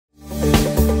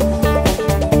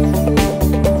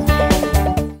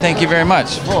Thank you very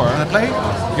much for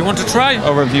You want to try?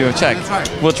 overview of Czech.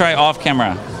 We'll try off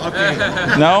camera. Okay.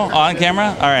 No? On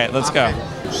camera? All right, let's go.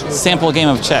 Sample game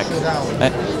of Czech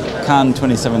at Cannes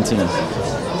 2017.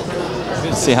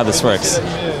 Let's see how this works.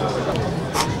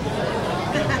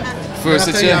 First,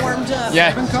 it's yeah.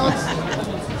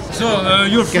 So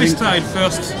your freestyle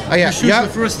first. Oh, yeah, You choose the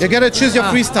first. you gotta choose your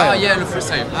freestyle. Yeah, the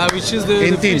freestyle. We choose the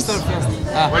In teams. freestyle first.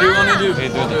 What do you want to do?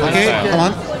 Okay, come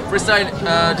on.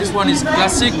 Freestyle. This one is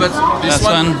classic, but this This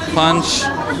one, punch.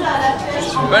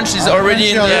 punch is already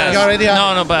in You the. already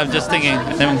are. No, but I'm just thinking.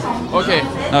 Okay.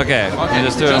 Okay, you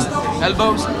just do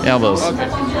elbows. elbows. Okay.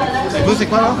 Vous, c'est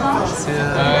quoi là?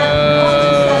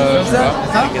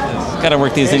 Gotta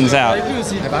work these things out.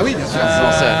 Eh bah oui, bien sûr.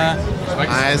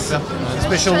 Ah, it's a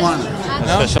special one.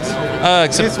 Special.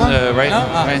 Except This one? right?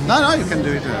 Right. No, no, you can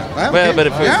do it. Well, okay. but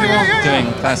if we're Yeah.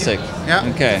 doing classic. Yeah.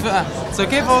 Okay. It's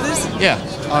okay for this? Yeah.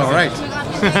 All right.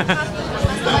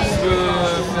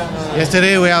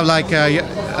 Yesterday we have like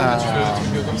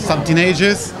some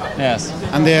teenagers, Yes.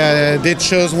 and they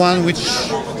chose one which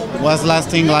was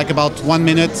lasting like about 1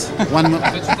 minute,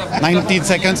 19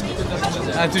 seconds.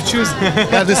 To choose.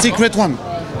 Yeah, the secret one.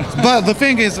 But the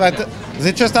thing is that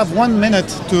they just have 1 minute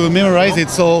to memorize it,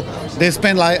 so they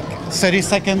spend like 30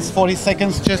 seconds, 40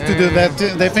 seconds just to do that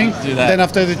thing. Do that. Then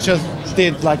after they just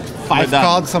did like 5 done.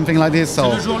 cards, something like this. So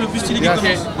Le joueur le plus stylé qui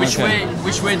Okay. commence.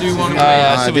 Which way do you want to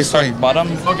play? Should we this start way. bottom?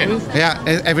 Okay. yeah,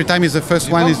 every time is the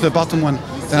first one is the bottom one.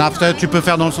 Then after tu peux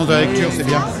faire dans le sens de la lecture, c'est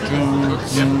bien.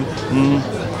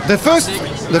 The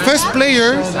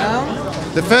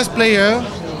first player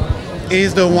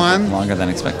is the one Longer than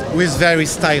expected. who is very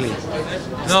stylish.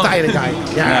 Stylish guy.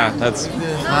 Yeah. Yeah, that's.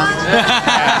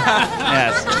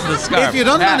 Yes. The scarf. If you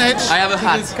don't manage, I have a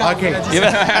hat. okay. Give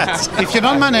it a hat. If you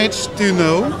don't manage to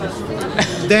know,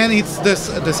 then it's the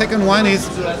second one is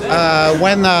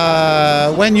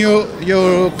when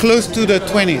you're close to the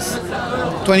 20s,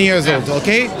 20 years old,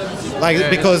 okay? Like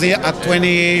because at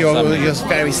 20 you're a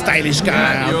very stylish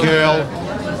guy or girl.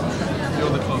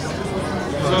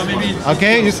 So maybe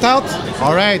Okay, you start.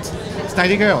 All right,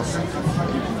 stylish girls.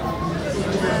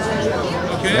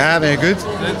 okay. Yeah, very good.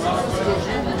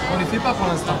 On les fait pas pour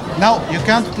l'instant. Now you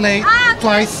can't play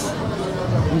twice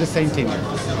in the same team.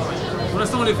 Pour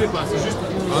l'instant on les fait pas, c'est juste.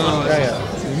 Yeah, yeah.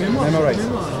 Memorize.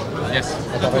 Yes.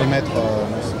 On va les mettre.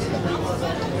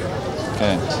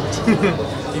 Okay.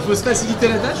 Il faut se faciliter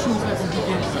la tâche ou c'est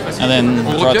compliqué? And then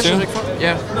On draw repioche à two. chaque fois?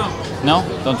 Yeah. No,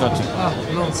 don't draw two. Ah,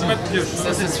 non, si. Pas de pioche.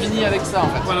 Ça se finit avec ça en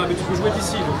fait. Voilà, mais tu peux jouer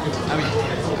d'ici. Donc. Ah oui.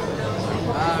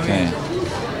 Okay.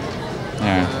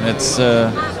 There. It's.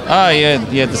 Oh,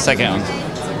 you had the second one.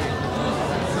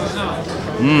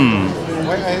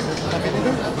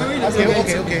 Ok,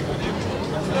 ok.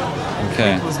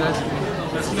 Okay.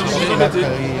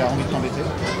 Il a envie de t'embêter.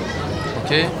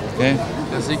 Ok. Okay.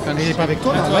 Classique Mais il punch. n'est pas avec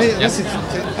toi là. Ouais, là, c'est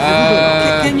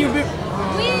Can you be...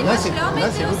 là,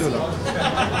 c'est vous deux là.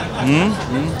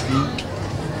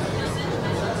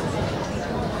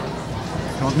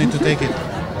 You want me to take it?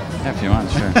 Yeah, if you want,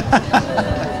 sure.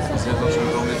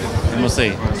 And we'll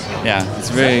see. Yeah, it's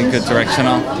very good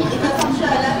directional.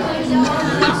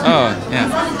 Oh, yeah.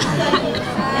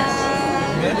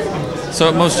 So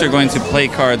at most you're going to play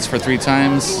cards for 3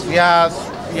 times? Yeah,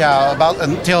 about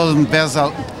until there's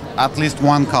at least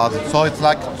one card. So it's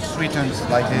like 3 turns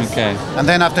like this. Okay. And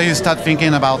then after you start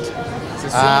thinking about,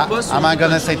 am I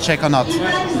gonna say check or not?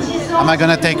 Am I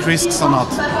gonna take risks or not?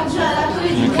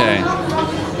 Okay.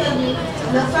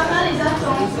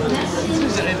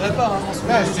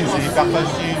 Ouais, c'est hyper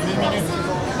facile. 1 minute.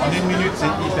 En 1 minute, c'est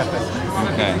hyper facile.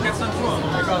 Okay.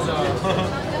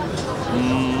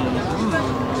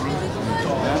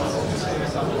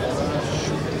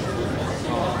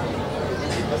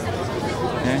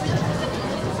 Okay.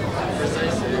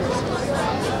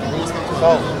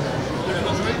 So,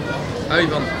 Ah oui,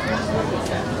 pardon.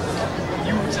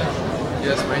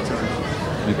 Yes, my turn.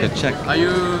 We could check. Are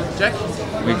you check?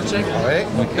 We, Check? ouais.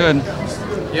 we could.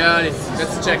 Yeah, allez,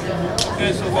 let's check.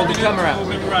 Okay, so For the camera.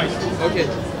 memorize. Okay.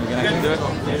 You can do it?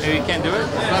 Maybe you can't do it?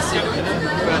 Classic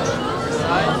punch.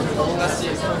 Side.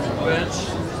 Classic punch.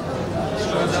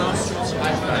 Showdown.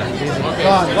 High five.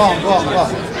 Okay. Go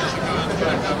on.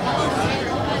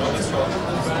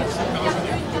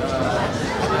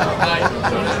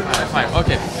 High five.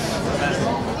 Okay.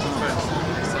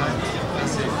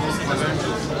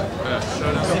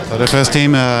 So the first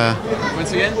team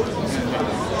Once again.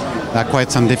 had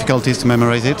quite some difficulties to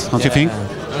memorize it, don't you think?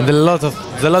 And a lot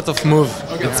of move.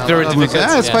 It's very difficult.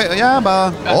 Yeah, it's quite. Yeah,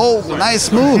 but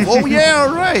nice move. Oh yeah,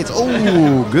 all right.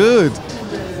 Oh, good.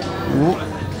 Ooh.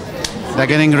 They're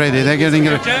getting ready.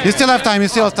 You still have time.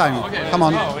 Come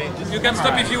on. You can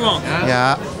stop if you want.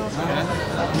 Yeah.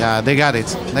 Yeah, they got it.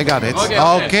 They got it. Okay,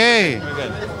 Okay.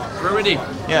 We're ready.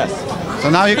 Yes. So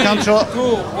now you control. 2,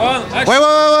 1, action. Wait.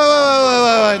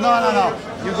 No.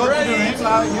 You go to the ring.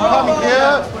 You come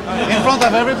here in front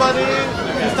of everybody.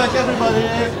 You stack everybody,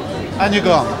 and you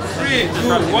go on. 3,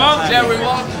 2, 1. There we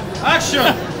walk. Action.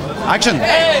 Action.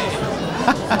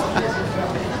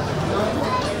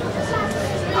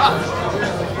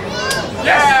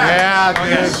 Yeah,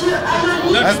 good.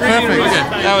 That's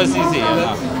perfect. That was easy.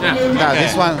 enough. Yeah,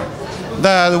 this one.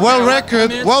 The world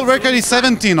record is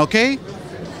 17. Okay.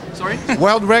 Sorry?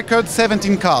 World record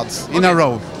 17 cards in a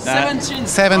row. 17.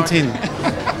 17. You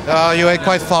are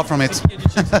quite far from it.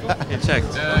 Okay, check.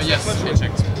 Yes, okay,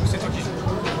 checked.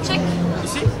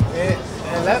 Ici.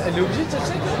 Là, elle est obligée de check.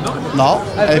 Non,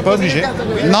 elle n'est pas obligée.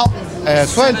 Non,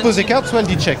 soit elle pose des cartes, soit elle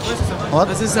dit check. What?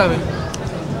 Ah, c'est ça, ouais.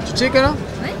 Tu check alors?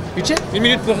 Oui. Tu check? 1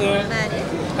 minute pour... Allez.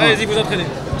 Allez-y, vous entraînez.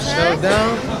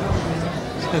 Showdown.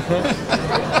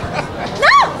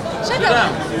 Shut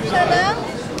down.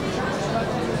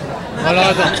 Alors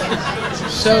attends.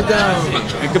 Showdown.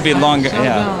 It could be longer.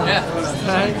 Yeah. Yeah.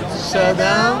 Strike.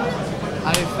 Showdown.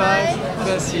 High five.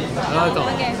 Classique. Alors attends.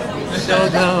 Ok.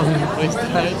 Showdown.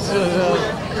 Freestyle. Showdown.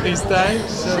 Freestyle.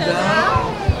 Showdown.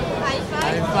 High five.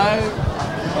 High five.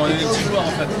 On est des petits joueurs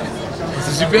en fait.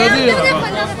 C'est super dur.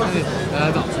 Dernière fois. Allez,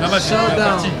 attends.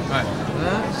 Showdown. Hein?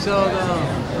 Showdown.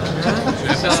 Hein?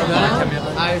 Showdown.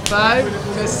 High five.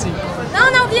 Classique. Non, on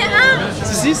en revient un.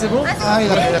 Si, c'est bon. Ah,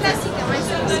 il a fait. classique. Ouais,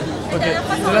 c'est Ok. dernière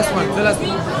fois, The last one. The last one.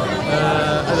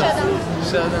 Alors.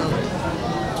 Showdown.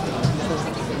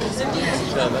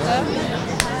 Showdown.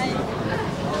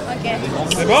 Ok.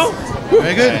 C'est bon?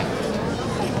 Very good.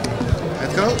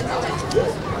 Let's go.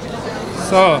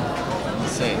 So,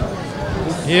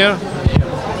 here.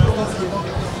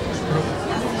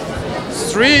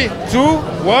 3, 2,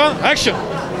 1, action.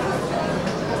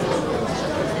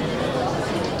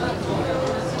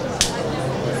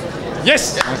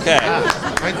 Yes. Okay.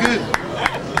 Very good.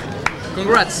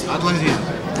 Congrats. Atlantis.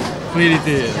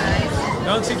 Fluidité.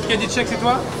 Donc, c'est qui a dit check, c'est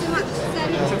toi?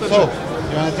 So, you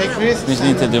want to take this? We just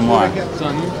need to do more.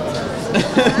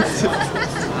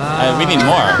 We need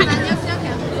more.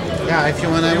 Yeah, if you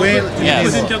want to win, you Yes.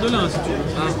 Poser need une carte de lin, si tu veux.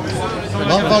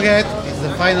 Don't forget, it's the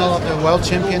final of the World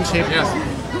Championship. Yes.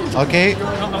 Okay?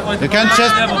 You can't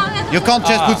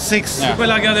just put 6. Tu peux pas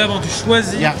la regarder avant, tu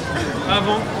choisis Yeah.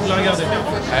 avant de la regarder.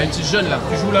 Ah, une petite jeune là.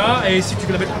 Tu joues là et si tu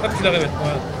la mets pas, tu la révèles.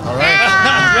 Voilà. All right.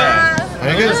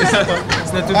 Very good. C'est ça, toi.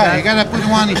 Ah, you gotta put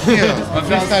one here.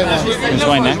 Freestyle one. Who's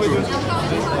going next?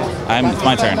 It's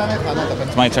my turn.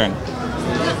 It's my turn.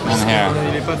 I'm here.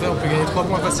 Il est pas fait, on peut gagner 3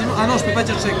 points facilement. Ah non, je peux pas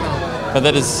dire check là. But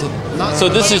that is. So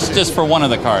this is just for one of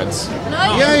the cards.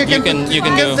 Yeah, you You can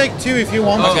can do. take 2 if you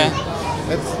want. Okay.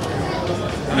 Let's,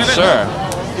 Sure.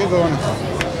 you go on.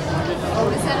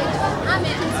 Ah,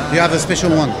 mais... You have a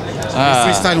special one.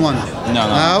 Freestyle one. No.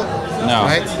 No.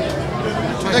 Right?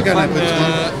 They're gonna put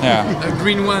one. Yeah. A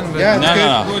green one. But Yeah, No, it's good.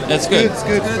 no. That's good. It's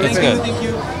good. It's good.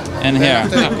 And here.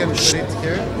 After you can put it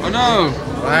here. Oh no.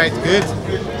 Right, good.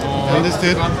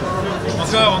 Understood.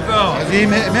 Encore. Vas-y,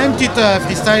 mets une petite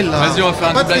freestyle là. Vas-y, on va faire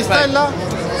un Pas de Black freestyle Five. là?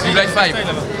 Du Black 5.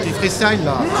 Petit freestyle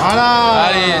là. Voilà.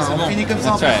 Allez, c'est on bon. finit comme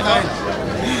ça en That's right. freestyle.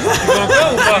 Tu veux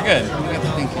encore ou pas? Good.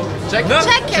 Check.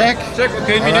 Check. Check, ok,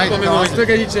 1 minute Alright, pour mémoriser. c'est toi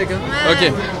qui as dit check. Hein. Ok.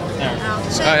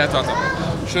 Allez, attends.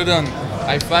 Showdown.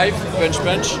 High five. Punch.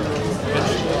 Punch.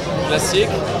 Classique.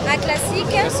 La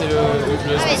classique. Ça, c'est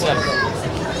le spécial.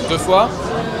 2 fois.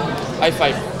 High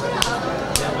five.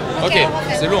 Ok,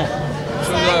 c'est long.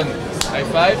 Showdown. High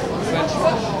five. Punch.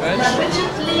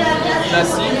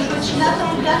 Classique.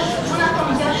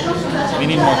 We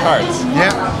need more cards.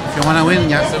 Yeah, if you wanna win,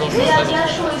 yeah. C'est bon, vas-y. High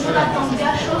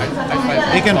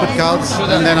five. You can put cards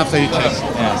and then after you check.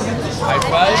 Yeah. High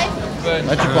five. Punch.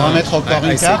 Là, tu pourras mettre encore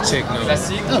une carte.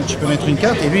 Classique. Non, tu peux mettre une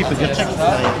carte et lui, il peut dire check.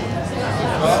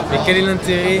 Et quel est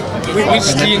l'intérêt?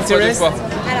 Which the Deux interest fois.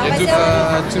 Alors, Et deux vas-y,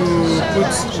 fois. to put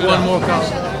one more card?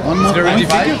 One more Very point.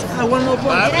 difficult. Ah, one more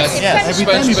point. Classique. Yes. Every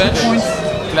time you put points.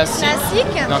 Classique.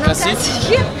 Classique. Non, classique.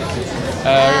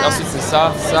 Ensuite, c'est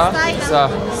ça. Ouais.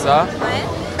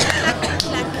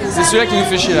 C'est celui-là qui nous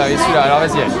fait chier là. Et celui-là. Alors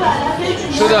vas-y.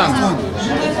 Showdown.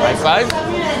 High five.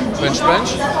 Punch.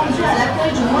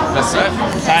 Classique.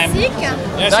 Time. Classique.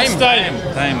 Yes, it's time.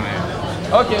 Time.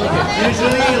 Ok.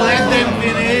 Usually let them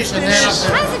finish and then Ah, after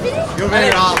c'est fini? you're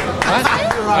very hard. Ouais,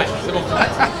 c'est bon.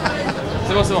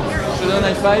 C'est bon. Showdown,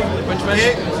 high five. Punch.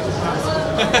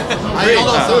 I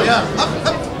also, yeah.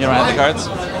 You don't have the cards?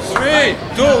 3,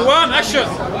 2, 1, action.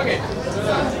 Ok.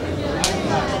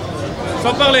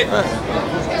 Sans parler.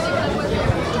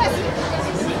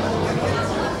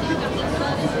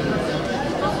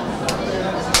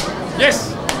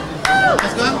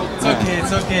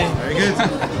 It's okay. Very good.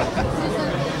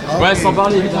 Ouais, sans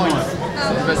parler évidemment.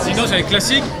 Sinon, c'est les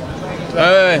classiques.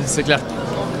 Ouais, c'est clair.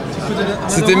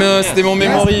 C'était mon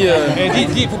memory. Et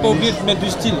dis, faut pas oublier de mettre du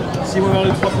style. Si vous voulez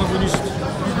avoir les 3 points bonus.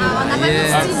 On n'a pas de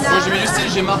style là. Moi j'ai mis du style,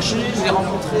 j'ai marché, je l'ai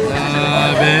rencontré.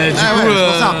 Ben, du Ah coup, ouais, c'est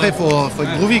pour ça, après, faut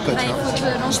être groovy, quoi. Bah, Tu vois. il faut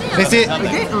te lancer. Mais c'est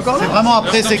vraiment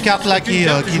après ces cartes-là qui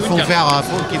font faire,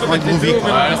 qui font être groovy, quoi.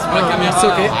 Ouais, c'est pas caméra. c'est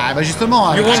ok. Ah bah justement,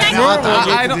 avec want la more?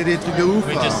 caméra, t'as des trucs de ouf.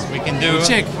 We can do.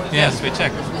 Check. Yes, we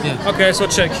check. Ok, so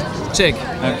check. Check.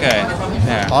 Okay.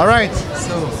 There. All right.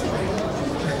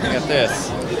 Get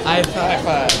this. High five.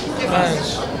 Punch.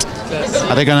 Classique.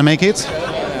 Are they gonna make it?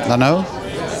 Don't know.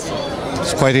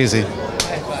 It's quite easy.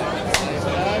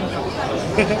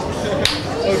 Okay.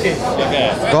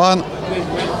 Okay. Go on. You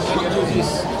do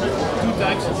this 2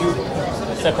 times. You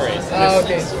Separate. Ah,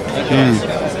 okay.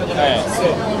 Alright.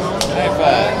 High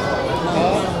five.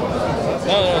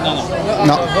 No.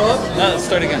 No. No,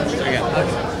 start again. Start again.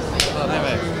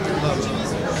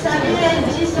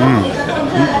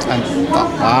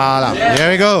 Voilà. Here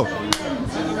we go.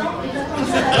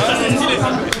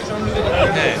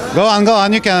 Okay. Go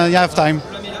on. You have time.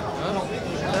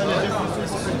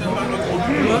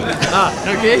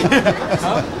 Okay.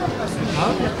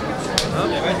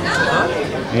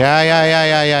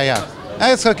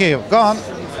 Yeah. It's okay. Go on.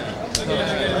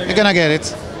 You're gonna get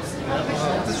it.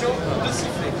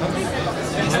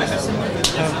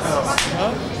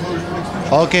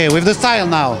 Okay, with the style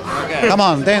now. Okay. Come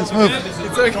on, dance, move.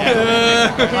 It's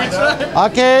okay.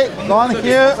 Okay, go on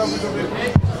here.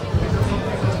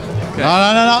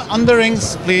 No. On the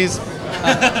rings, please.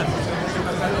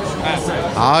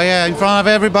 Oh yeah, in front of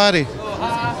everybody.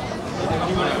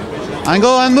 And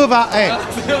go and move. Hey,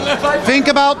 think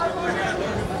about.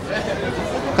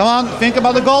 Come on, think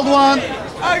about the gold one.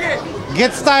 Okay.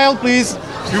 Get style, please.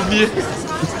 J'ai oublié.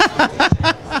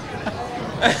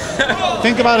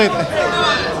 Think about it.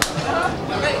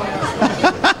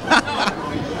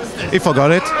 He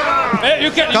forgot it. Hey,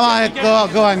 you can. Come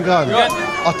on, go on.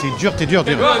 Oh, t'es dur.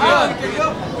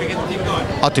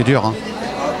 Oh, t'es dur, hein.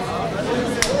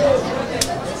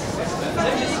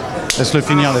 Laisse-le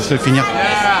finir.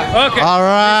 Ok. All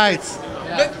right.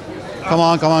 Come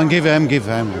on, give him.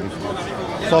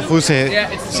 S'en fout,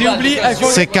 J'ai oublié.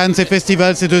 c'est Cannes, c'est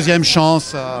festival, c'est deuxième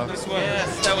chance.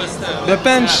 The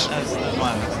punch.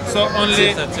 So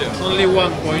only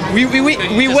 1 point.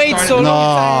 We wait so long. No.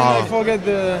 I forget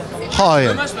the. Oh,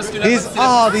 yeah.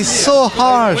 He's so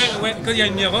harsh. Quand il y a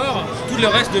une erreur, tout le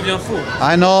reste devient faux.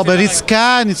 I know, but it's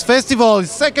Cannes, it's festival,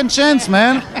 it's second chance,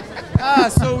 man. Ah,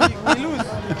 so we lose.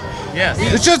 Yes.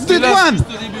 You just did one.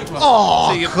 Oh,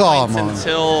 So you get come points on.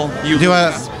 until you Do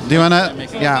lose. you wanna?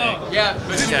 Yeah. Yeah,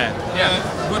 Okay.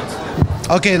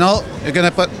 Okay, no, you're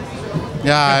gonna put.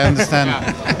 Yeah, I understand.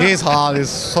 It's hard. It's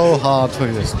so hard for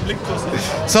you.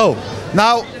 So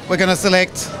now we're gonna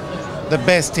select the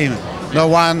best team, the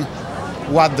one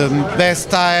who had the best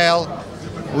style,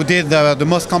 who did the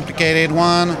most complicated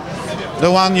one, the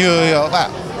one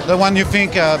you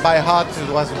think by heart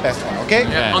was the best one. Okay?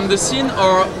 yeah. On the scene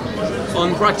or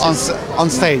on practice? On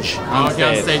stage. Okay,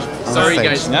 on stage. Sorry stage.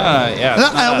 guys. No, yeah. it's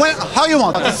not us. How you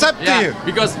want? It's up to Yeah, you.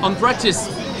 because on practice,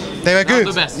 They were good.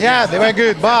 the best. Yeah, they were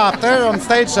good. But after on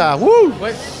stage, woo!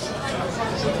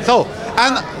 So,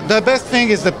 and the best thing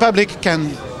is the public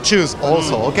can choose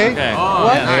also, okay? Okay.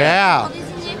 Oh, Yeah. Yeah.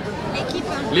 Désigner l'équipe.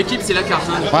 l'équipe c'est la carte.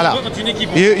 Hein. Voilà. Quand une équipe.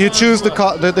 You choose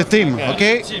the team,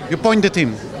 okay? You point the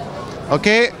team.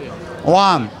 Okay?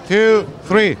 1, 2,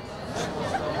 3.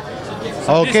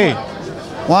 Okay.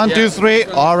 1, 2, 3.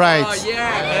 All right. Oh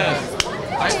yeah.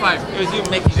 High five.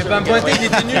 J'ai pas pointé, il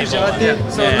était nul, j'ai raté.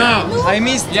 So now, I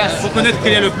missed. Yes. pour connaître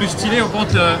quel est le plus stylé, on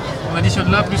compte on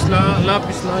additionne là, plus là,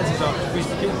 plus là, etc. Tu peux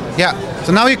expliquer? Yeah.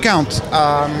 So now you count.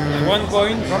 1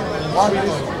 point.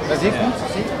 Vas-y, compte.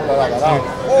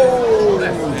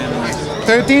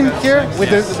 13 here with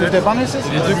the bonuses.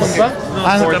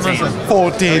 And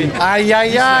 14. Aïe,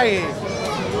 aïe, aïe.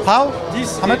 How?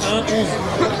 10 How much? 1, 11.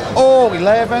 Oh,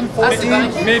 11,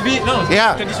 14. Maybe, non,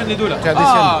 Yeah. tu additionnes les deux là. Tu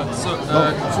additionnes. Ah, so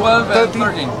 12 and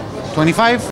 13. 25?